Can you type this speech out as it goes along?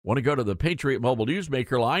Want to go to the Patriot Mobile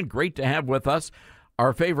Newsmaker line? Great to have with us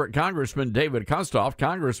our favorite Congressman, David Kostoff.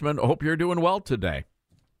 Congressman, hope you're doing well today.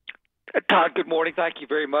 Todd, good morning. Thank you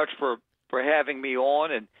very much for having me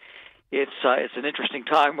on. And it's an interesting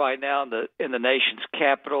time right now in the nation's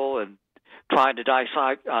capital and trying to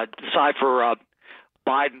decipher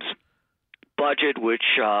Biden's budget, which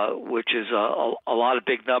is a lot of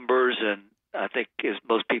big numbers, and I think as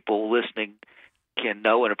most people listening can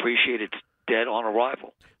know and appreciate, it's dead on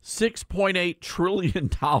arrival. $6.8 trillion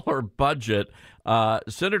budget.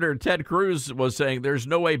 Senator Ted Cruz was saying there's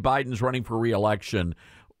no way Biden's running for re-election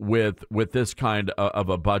with this kind of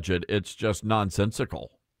a budget. It's just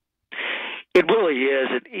nonsensical. It really is.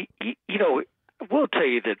 And, I will tell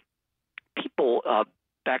you that people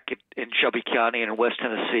back in Shelby County and in West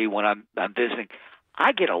Tennessee, when I'm visiting,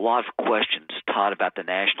 I get a lot of questions, Todd, about the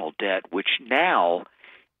national debt, which now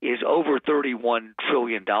is over $31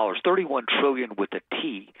 trillion, $31 trillion with a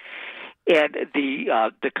T. And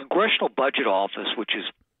the Congressional Budget Office, which is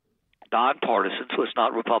nonpartisan, so it's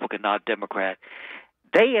not Republican, not Democrat,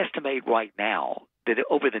 they estimate right now that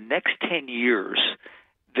over the next 10 years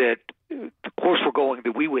that the course we're going,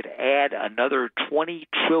 that we would add another $20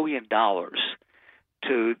 trillion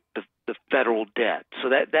to the federal debt. So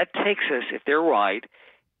that takes us, if they're right,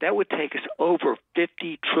 that would take us over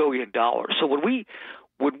 $50 trillion. So when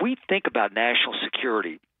we think about national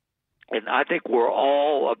security, and I think we're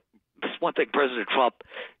all this one thing President Trump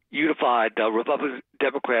unified Republican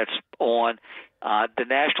Democrats on the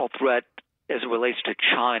national threat as it relates to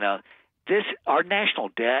China. Our national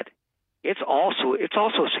debt, it's also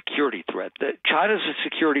a security threat. China's a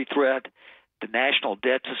security threat. The national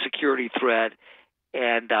debt's a security threat,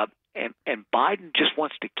 and Biden just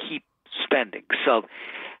wants to keep spending. So,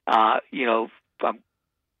 I'm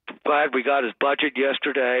glad we got his budget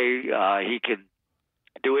yesterday. He can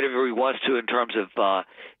do whatever he wants to in terms of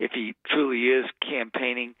if he truly is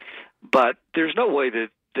campaigning, but there's no way that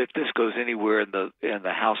this goes anywhere in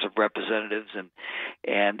the House of Representatives,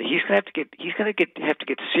 and he's going to have to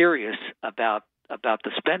get serious about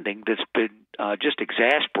the spending that's been just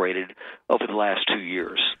exasperated over the last 2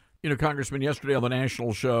 years. Congressman, yesterday on the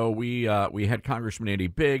national show, we had Congressman Andy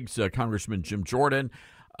Biggs, Congressman Jim Jordan.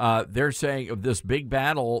 They're saying of this big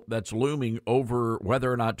battle that's looming over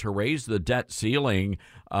whether or not to raise the debt ceiling,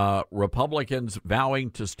 Republicans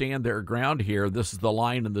vowing to stand their ground here. This is the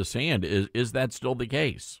line in the sand. Is that still the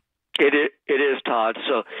case? It is, Todd.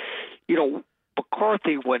 So,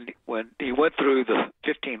 McCarthy, when he went through the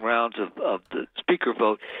 15 rounds of the speaker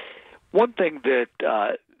vote, one thing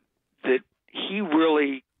that he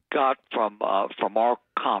really got from our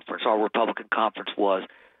conference, our Republican conference, was,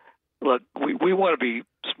 look, we want to be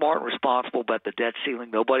smart and responsible about the debt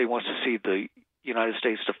ceiling. Nobody wants to see the United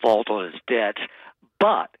States default on its debts.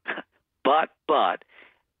 But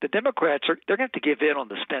the Democrats they're going to have to give in on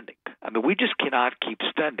the spending. I mean, we just cannot keep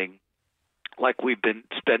spending like we've been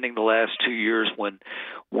spending the last 2 years when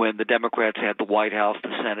the Democrats had the White House, the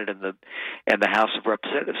Senate, and the House of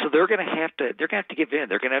Representatives. So they're going to have to give in.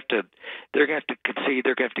 They're going to have to concede.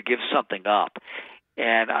 They're going to have to give something up.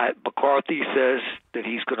 And McCarthy says that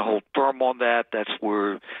he's going to hold firm on that. That's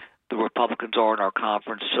where the Republicans are in our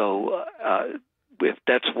conference. So if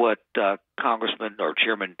that's what Congressman or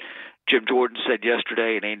Chairman Jim Jordan said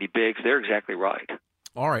yesterday and Andy Biggs, they're exactly right.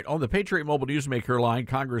 All right. On the Patriot Mobile Newsmaker line,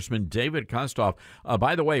 Congressman David Kostoff.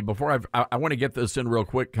 By the way, before I want to get this in real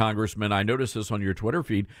quick, Congressman, I noticed this on your Twitter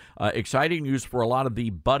feed. Exciting news for a lot of the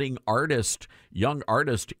budding young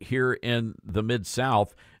artists here in the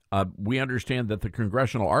Mid-South. We understand that the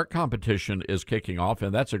Congressional Art Competition is kicking off,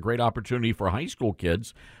 and that's a great opportunity for high school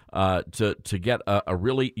kids to get a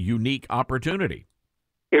really unique opportunity.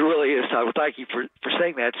 It really is, Todd. Well, thank you for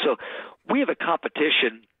saying that. So we have a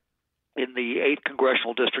competition in the 8th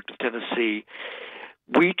Congressional District of Tennessee.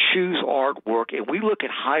 We choose artwork, and we look at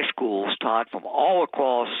high schools, Todd, from all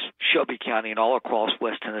across Shelby County and all across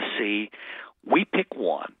West Tennessee. We pick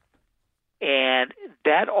one, and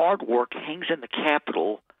that artwork hangs in the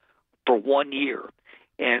Capitol for 1 year.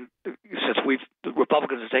 And since the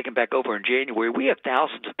Republicans have taken back over in January, we have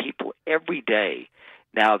thousands of people every day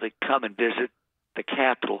now that come and visit the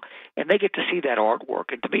Capitol, and they get to see that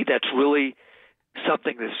artwork. And to me, that's really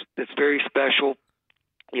something that's very special.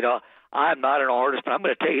 I'm not an artist, but I'm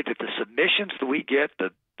going to tell you that the submissions that we get,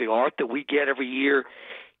 the art that we get every year,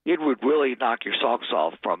 it would really knock your socks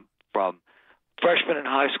off from freshmen in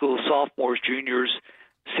high school, sophomores, juniors,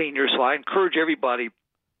 seniors. So I encourage everybody,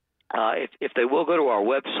 if they will, go to our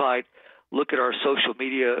website, look at our social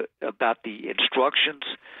media about the instructions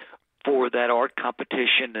for that art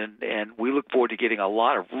competition, and we look forward to getting a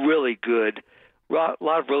lot of really good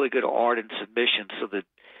art and submissions so that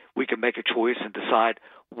we can make a choice and decide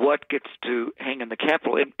what gets to hang in the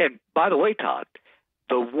Capitol. And by the way, Todd,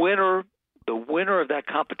 the winner of that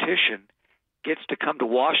competition gets to come to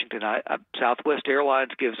Washington. Southwest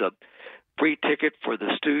Airlines gives a free ticket for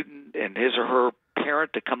the student and his or her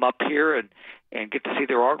parent to come up here and get to see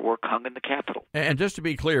their artwork hung in the Capitol. And just to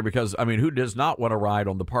be clear, because, I mean, who does not want to ride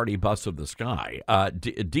on the party bus of the sky?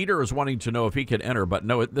 Dieter is wanting to know if he can enter, but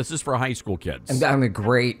no, this is for high school kids. And I'm a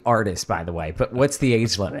great artist, by the way, but what's the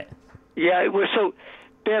age limit? Yeah, so,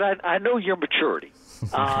 Ben, I know your maturity,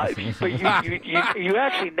 but you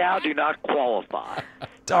actually now do not qualify.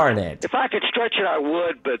 Darn it. If I could stretch it, I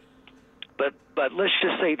would, but let's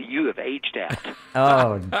just say that you have aged out.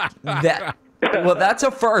 Oh, well, that's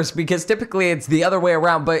a first, because typically it's the other way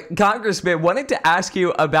around. But Congressman, wanted to ask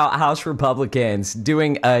you about House Republicans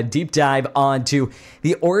doing a deep dive onto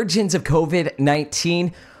the origins of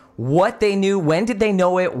COVID-19, what they knew, when did they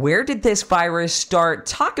know it, where did this virus start?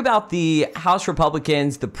 Talk about the House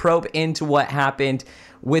Republicans, the probe into what happened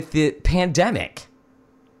with the pandemic.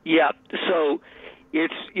 Yeah, so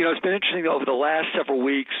it's been interesting over the last several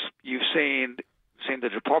weeks. You've seen the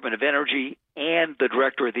Department of Energy and the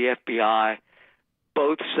director of the FBI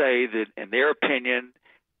both say that, in their opinion,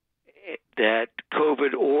 that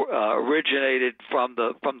COVID originated from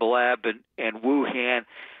the lab in Wuhan.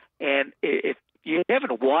 And if you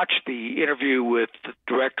haven't watched the interview with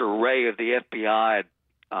Director Wray of the FBI,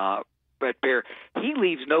 Bret Baier, he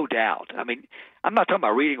leaves no doubt. I mean, I'm not talking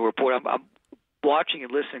about reading a report. I'm watching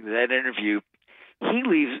and listening to that interview. He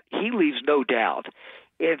leaves no doubt.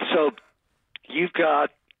 And so you've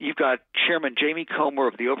got Chairman Jamie Comer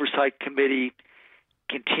of the Oversight Committee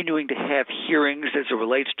continuing to have hearings as it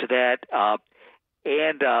relates to that,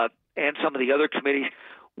 and some of the other committees.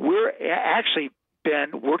 We're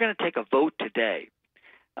going to take a vote today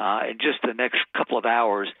in just the next couple of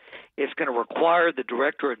hours. It's going to require the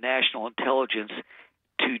Director of National Intelligence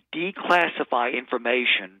to declassify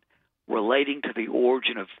information relating to the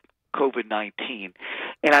origin of COVID-19,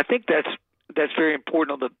 and I think that's very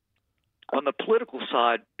important on the political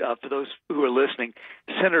side. For those who are listening,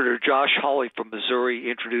 Senator Josh Hawley from Missouri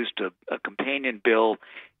introduced a companion bill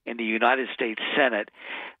in the United States Senate.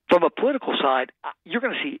 From a political side, you're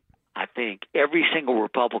going to see, I think, every single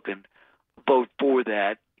Republican vote for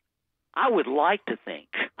that. I would like to think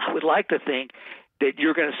that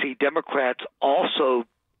you're going to see Democrats also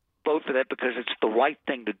vote for that because it's the right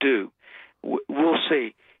thing to do. We'll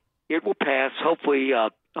see. It will pass. Hopefully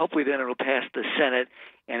then it'll pass the Senate,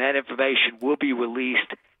 and that information will be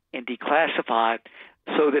released and declassified,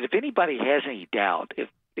 so that if anybody has any doubt, if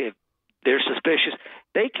they're suspicious,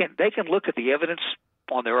 they can look at the evidence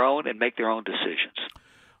on their own and make their own decisions.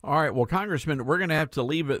 All right. Well, Congressman, we're going to have to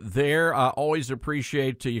leave it there. Always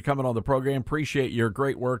appreciate you coming on the program. Appreciate your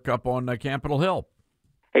great work up on Capitol Hill.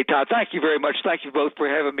 Hey, Todd, thank you very much. Thank you both for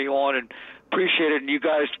having me on, and appreciate it. And you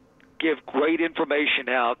guys give great information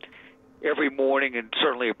out every morning, and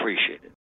certainly appreciate it.